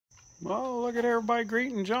Oh, look at everybody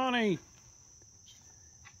greeting Johnny.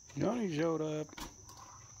 Johnny showed up.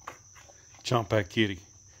 Chomp that kitty.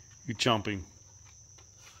 You chomping.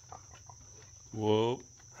 Whoa.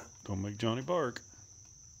 Don't make Johnny bark.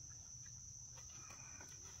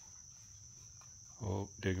 Oh,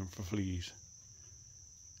 digging for fleas.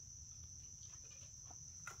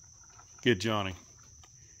 Get Johnny.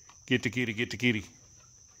 Get the kitty, get the kitty.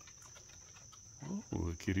 Oh,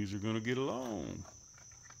 the kitties are going to get along.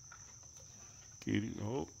 Kitty,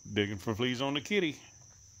 oh, digging for fleas on the kitty.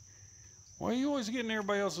 Why are you always getting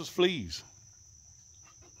everybody else's fleas?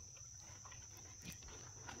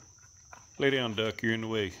 Lay down, duck, you're in the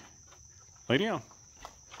way. Lay down.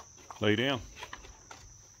 Lay down.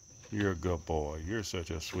 You're a good boy. You're such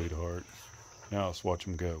a sweetheart. Now let's watch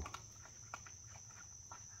him go.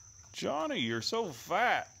 Johnny, you're so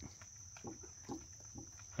fat.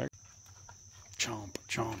 Chomp,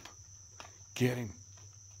 chomp. Get him.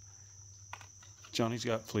 Johnny's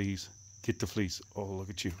got fleas. Get the fleas. Oh, look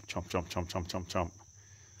at you. Chomp, chomp, chomp, chomp, chomp, chomp.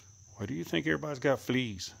 Why do you think everybody's got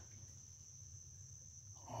fleas?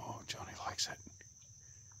 Oh, Johnny likes it.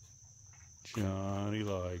 Johnny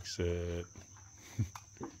likes it.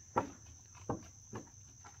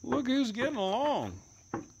 Look who's getting along.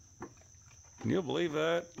 Can you believe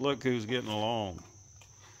that? Look who's getting along.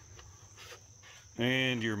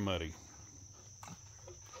 And you're muddy.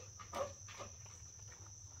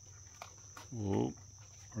 Whoa.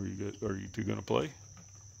 Are you two gonna play?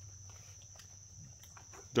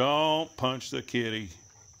 Don't punch the kitty.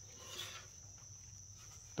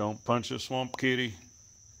 Don't punch the swamp kitty.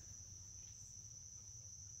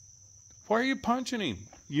 Why are you punching him?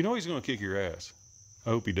 You know he's gonna kick your ass. I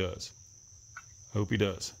hope he does. I hope he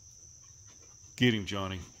does. Get him,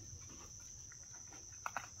 Johnny.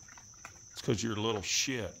 It's because you're a little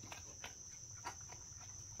shit.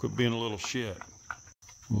 Quit being a little shit.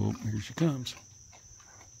 Well, here she comes.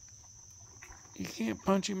 You can't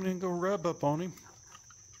punch him and then go rub up on him.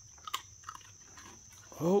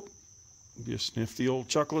 Oh, just sniff the old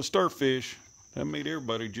chocolate starfish. That made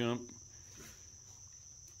everybody jump.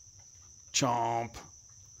 Chomp.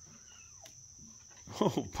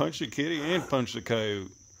 Oh, punch the kitty and punch the coyote.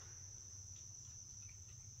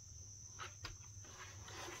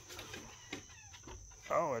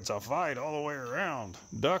 Oh, it's a fight all the way around.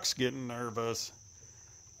 Duck's getting nervous.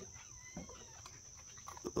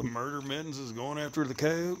 The murder mittens is going after the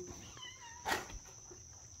coyote.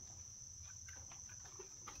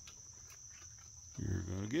 You're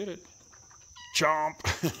gonna get it. Chomp.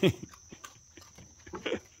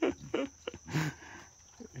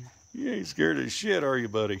 You ain't scared of shit, are you,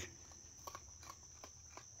 buddy?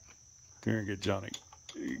 Come here and get Johnny.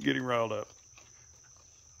 Get him riled up.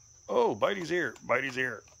 Oh, bite his ear. Bite his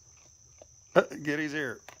ear. Get his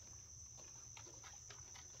ear.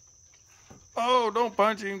 Oh, don't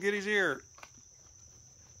punch him. Get his ear.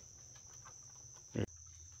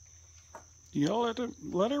 Y'all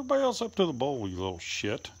let everybody else up to the bowl, you little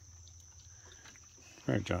shit.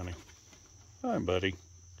 All right, Johnny. Hi, buddy.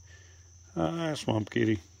 Hi, swamp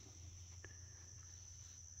kitty.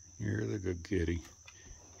 You're the good kitty.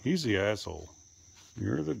 He's the asshole.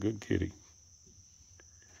 You're the good kitty.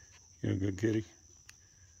 You're a good kitty.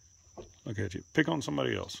 Look at you. Pick on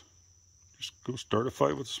somebody else. Just go start a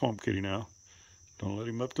fight with the swamp kitty now. Don't let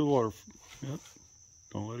him up to the water. Yep.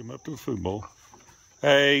 Don't let him up to the food bowl.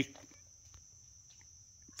 Hey.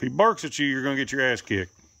 If he barks at you, you're going to get your ass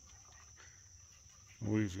kicked.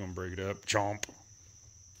 Weave's going to break it up. Chomp.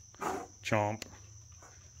 Chomp.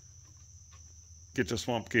 Get the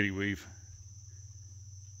swamp kitty, Weave.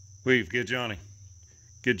 Weave, get Johnny.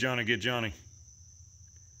 Get Johnny, get Johnny.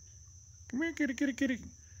 Come here, kitty, kitty, kitty.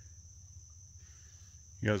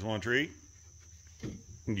 You guys want a treat?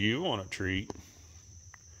 You want a treat?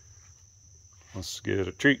 Let's get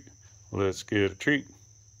a treat. Let's get a treat.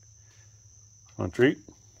 Want a treat?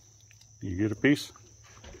 You get a piece?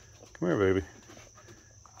 Come here, baby.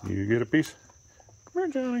 You get a piece? Come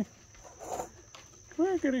here, Johnny. Come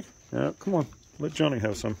here, kitty. No, come on. Let Johnny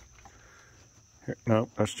have some. Here, no,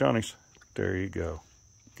 that's Johnny's. There you go.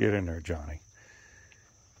 Get in there, Johnny.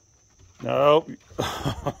 No.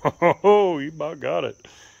 Oh, you about got it.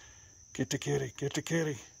 Get the kitty. Get the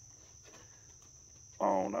kitty.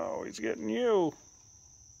 Oh, no. He's getting you.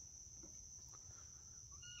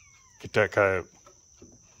 Get that coyote.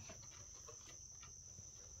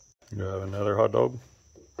 You have another hot dog?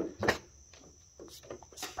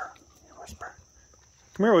 Whisper. You whisper.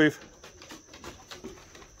 Come here, Weave.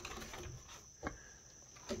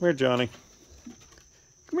 Come here, Johnny.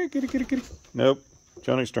 Come here, kitty, kitty, kitty. Nope.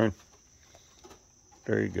 Johnny's turn.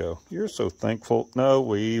 There you go. You're so thankful. No,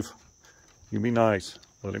 Weave. You be nice.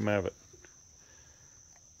 Let him have it.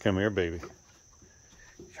 Come here, baby.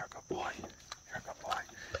 You're a good boy. You're a good boy.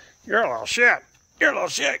 You're a little shit. You're a little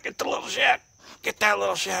shit. Get the little shit. Get that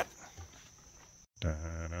little shit.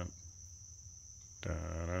 Dun-dun,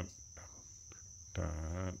 dun-dun,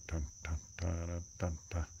 dun-dun, dun-dun,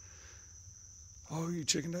 dun-dun. Oh, you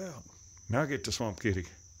chickened out. Now get the swamp kitty.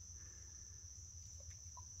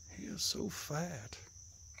 He is so fat.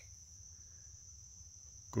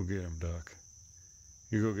 Go get him, Duck.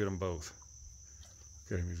 You go get them both.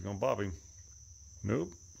 Get him. He's gonna bob him. Nope.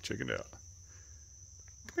 Chickened out.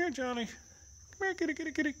 Come here, Johnny. Come here, kitty,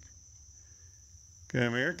 kitty, kitty.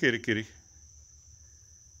 Come here, kitty, kitty.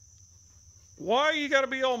 Why you gotta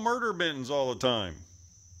be all murder mittens all the time?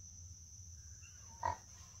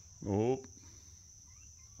 Oh.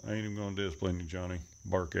 I ain't even gonna discipline you, Johnny.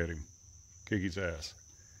 Bark at him. Kick his ass.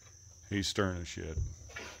 He's stirring the shit.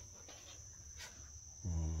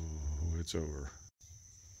 Oh, it's over.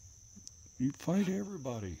 You fight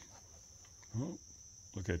everybody. Oh,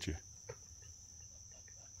 look at you.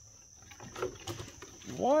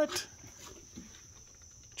 What?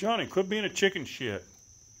 Johnny, quit being a chicken shit.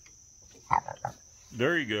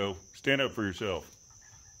 There you go. Stand up for yourself.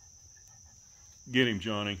 Get him,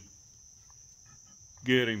 Johnny.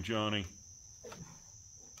 Get him, Johnny.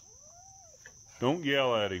 Don't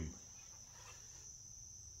yell at him.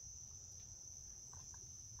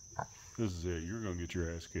 This is it. You're going to get your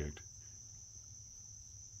ass kicked.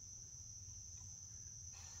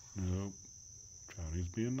 Nope.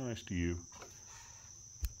 Johnny's being nice to you.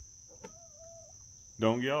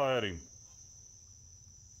 Don't yell at him.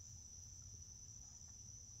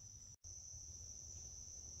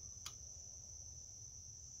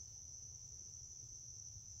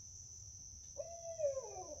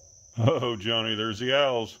 Oh, Johnny, there's the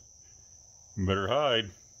owls. You better hide.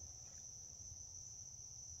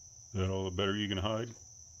 Is that all the better you can hide?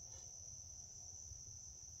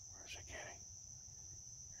 Where's the kitty?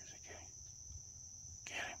 Where's the kitty?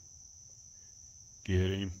 Get him. Get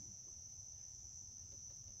him.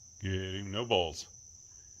 Get him. No balls.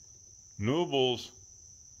 No balls.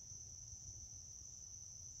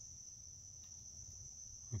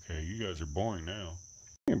 Okay, you guys are boring now.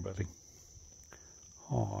 Here, buddy.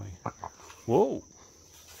 Hi. Whoa.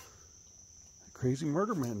 Crazy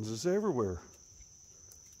murder mittens is everywhere.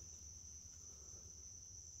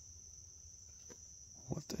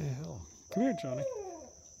 What the hell? Come here, Johnny.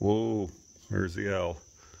 Whoa. There's the owl.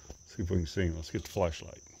 Let's see if we can see him. Let's get the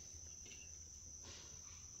flashlight.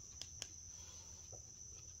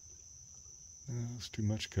 That's too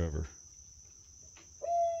much cover.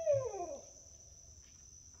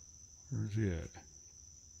 Where's he at?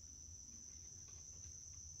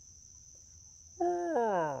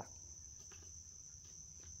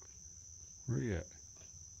 Where you at?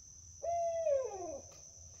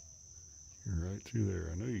 You're right through there.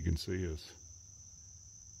 I know you can see us.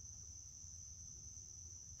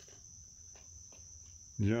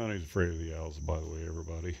 Johnny's afraid of the owls, by the way,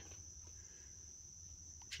 everybody.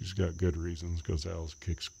 She's got good reasons, because owls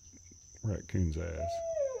kicks raccoon's ass.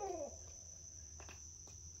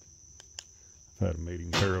 I've had a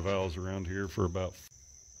mating pair of owls around here for about...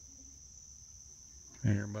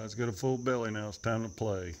 Everybody's got a full belly now. It's time to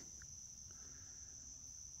play.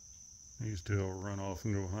 These two will run off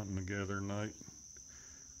and go hunting together at night.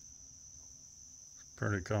 It's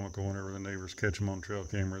pretty comical whenever the neighbors catch them on trail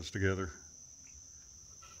cameras together.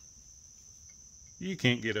 You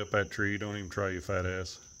can't get up that tree. Don't even try, you fat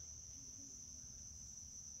ass.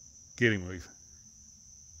 Get him, Leaf.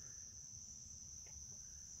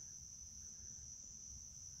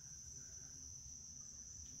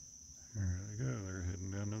 There they go. They're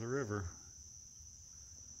heading down to the river.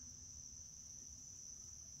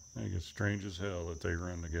 I think it's strange as hell that they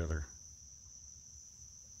run together.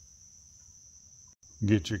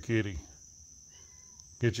 Get your kitty.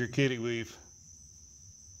 Get your kitty, Weave.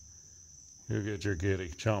 You get your kitty.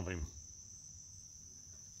 Chomp him.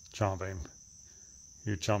 Chomp him.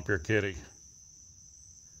 You chomp your kitty.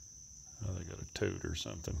 Oh, they got a toad or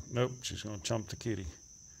something. Nope, she's going to chomp the kitty.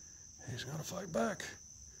 He's going to fight back.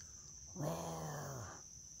 Roar.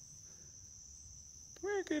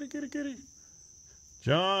 Come here, kitty, kitty, kitty.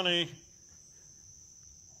 Johnny.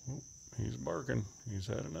 Oh, he's barking. He's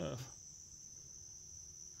had enough.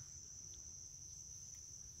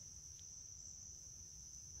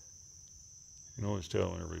 You can always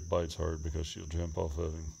tell whenever he bites hard because she'll jump off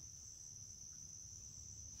of him.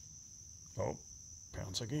 Oh,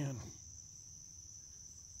 pounce again.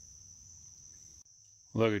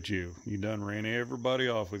 Look at you. You done ran everybody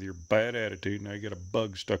off with your bad attitude. Now you got a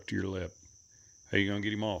bug stuck to your lip. How you gonna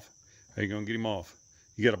get him off? How you gonna get him off?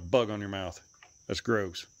 You got a bug on your mouth. That's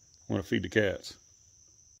gross. I want to feed the cats.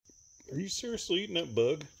 Are you seriously eating that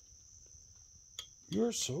bug?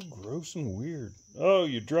 You're so gross and weird. Oh,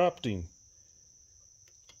 you dropped him.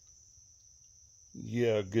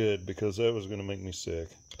 Yeah, good, because that was going to make me sick.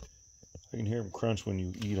 I can hear him crunch when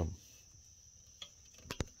you eat them.